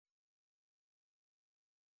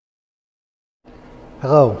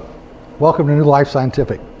Hello, welcome to New Life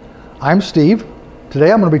Scientific. I'm Steve.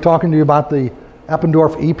 Today I'm going to be talking to you about the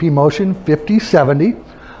Eppendorf epMotion 5070,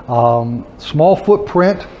 small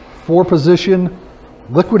footprint, 4-position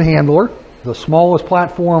liquid handler, the smallest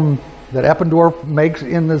platform that Eppendorf makes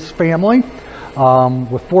in this family.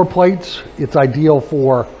 With 4 plates, it's ideal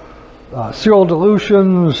for serial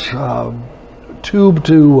dilutions, tube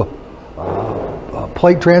to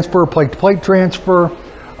plate transfer, plate to plate transfer.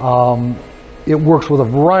 It works with a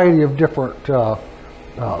variety of different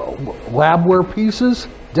labware pieces,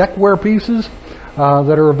 deckware pieces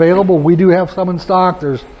that are available. We do have some in stock.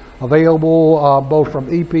 There's available both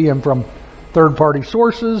from EP and from third-party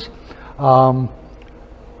sources. Again,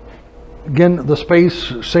 the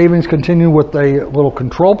space savings continue with a little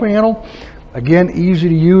control panel. Again, easy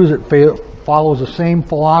to use. It follows the same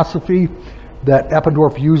philosophy that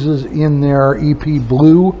Eppendorf uses in their EP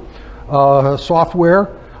Blue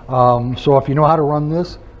software. So if you know how to run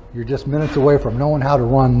this, you're just minutes away from knowing how to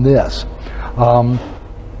run this.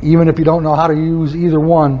 Even if you don't know how to use either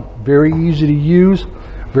one, very easy to use,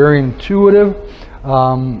 very intuitive.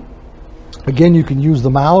 Again, you can use the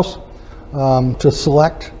mouse to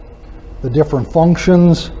select the different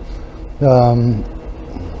functions, and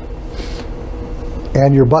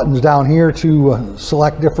your buttons down here to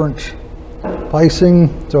select different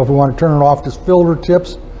placing. So if we want to turn it off to filter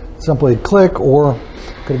tips, simply click, or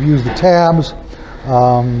could have used the tabs.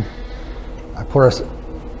 I press,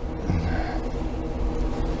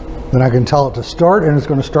 then I can tell it to start, and it's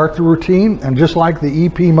going to start the routine. And just like the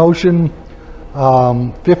epMotion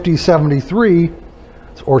 5073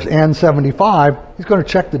 and 75, it's going to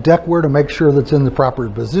check the deckware to make sure that's in the proper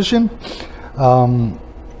position.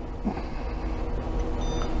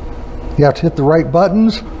 You have to hit the right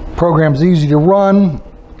buttons. Program's easy to run.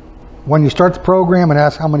 When you start the program, it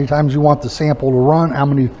asks how many times you want the sample to run, how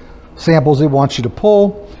many samples it wants you to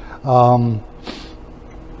pull.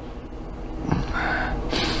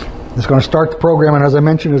 It's going to start the program, and as I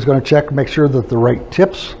mentioned, it's going to check, make sure that the right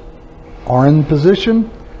tips are in position,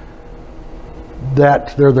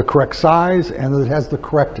 that they're the correct size, and that it has the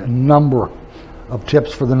correct number of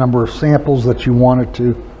tips for the number of samples that you want it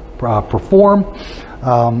to perform.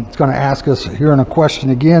 It's going to ask us here in a question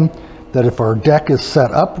again that if our deck is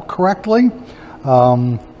set up correctly.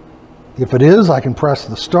 If it is, I can press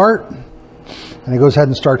the start, and it goes ahead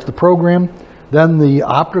and starts the program. Then the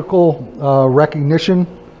optical recognition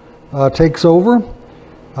takes over.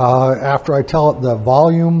 After I tell it the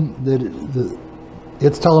volume that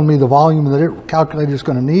it's telling me the volume that it calculated is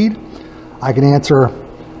going to need, I can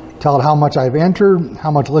tell it how much I've entered,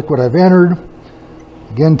 how much liquid I've entered.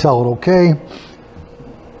 Again, tell it okay.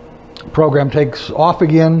 Program takes off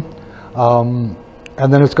again, and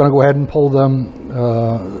then it's going to go ahead and pull them,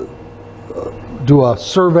 do a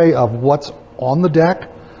survey of what's on the deck,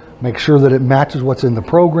 make sure that it matches what's in the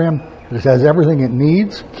program, that it has everything it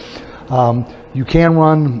needs. You can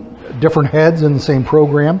run different heads in the same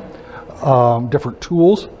program, different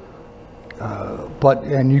tools,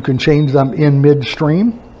 and you can change them in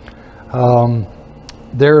midstream.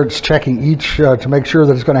 There it's checking each to make sure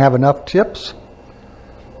that it's going to have enough tips.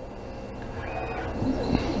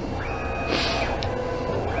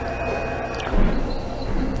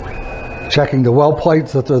 Checking the well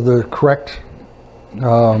plates that they're the correct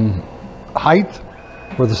height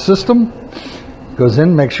for the system. Goes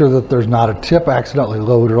in, make sure that there's not a tip accidentally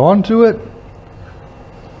loaded onto it.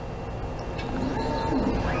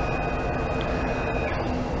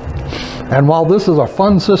 And while this is a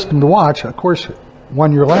fun system to watch, of course,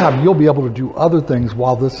 when you're lab, you'll be able to do other things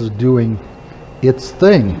while this is doing its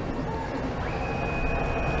thing.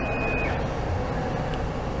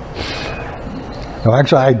 No,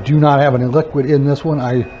 actually, I do not have any liquid in this one,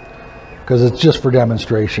 because it's just for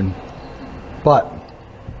demonstration. But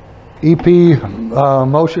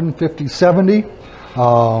epMotion 5070,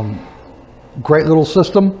 great little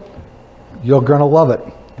system. You're going to love it.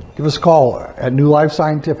 Give us a call at New Life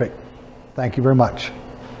Scientific. Thank you very much.